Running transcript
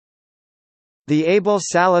The Abel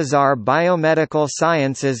Salazar Biomedical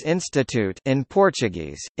Sciences Institute in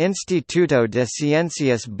Portuguese, Instituto de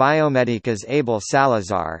Ciências Biomédicas Abel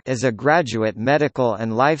Salazar is a graduate medical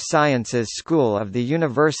and life sciences school of the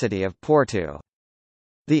University of Porto.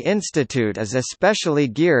 The institute is especially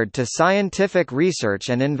geared to scientific research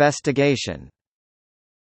and investigation.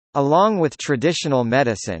 Along with traditional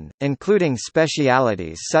medicine, including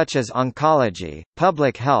specialities such as oncology,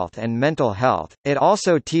 public health and mental health, it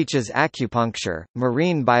also teaches acupuncture,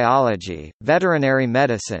 marine biology, veterinary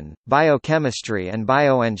medicine, biochemistry and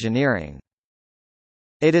bioengineering.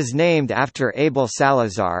 It is named after Abel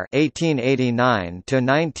Salazar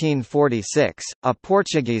 (1889–1946), a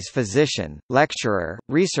Portuguese physician, lecturer,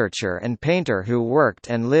 researcher and painter who worked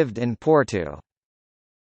and lived in Porto.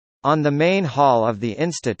 On the main hall of the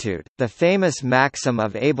institute, the famous maxim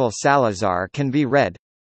of Abel Salazar can be read: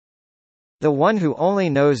 "The one who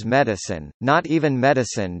only knows medicine, not even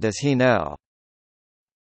medicine does he know."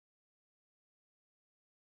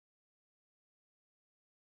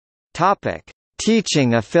 Topic: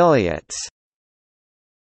 Teaching affiliates.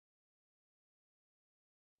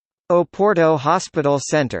 Oporto Hospital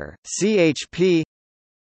Centre, CHP,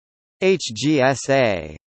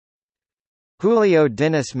 HGSA, Julio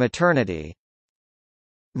Dinis Maternity,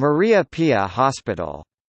 Maria Pia Hospital.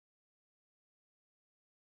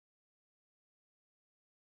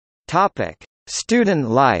 Topic: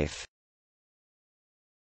 Student life.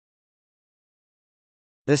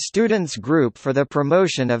 The Students' Group for the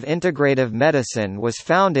Promotion of Integrative Medicine was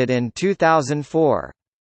founded in 2004.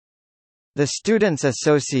 The Students'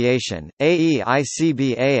 Association,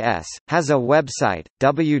 AEICBAS, has a website,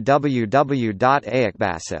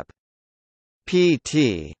 www.aecbasip.pt.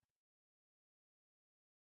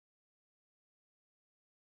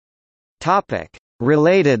 Topic: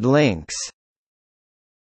 Related links.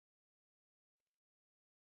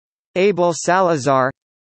 Abel Salazar,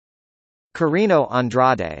 Carino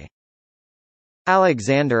Andrade,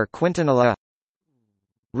 Alexander Quintanilla,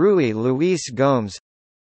 Rui Luis Gomes,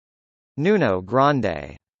 Nuno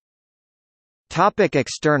Grande. Topic: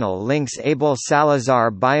 External links. Abel Salazar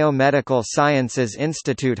Biomedical Sciences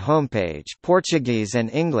Institute homepage, Portuguese and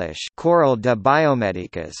English. Coral de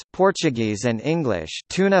Biomédicas, Portuguese and English.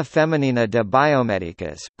 Tuna Feminina de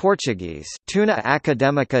Biomédicas, Portuguese. Tuna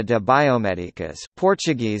Académica de Biomédicas,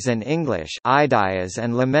 Portuguese and English. Ideias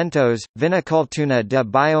and Lamentos, Vinicultuna de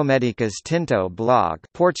Biomédicas Tinto blog,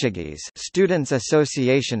 Portuguese. Students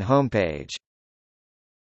Association homepage.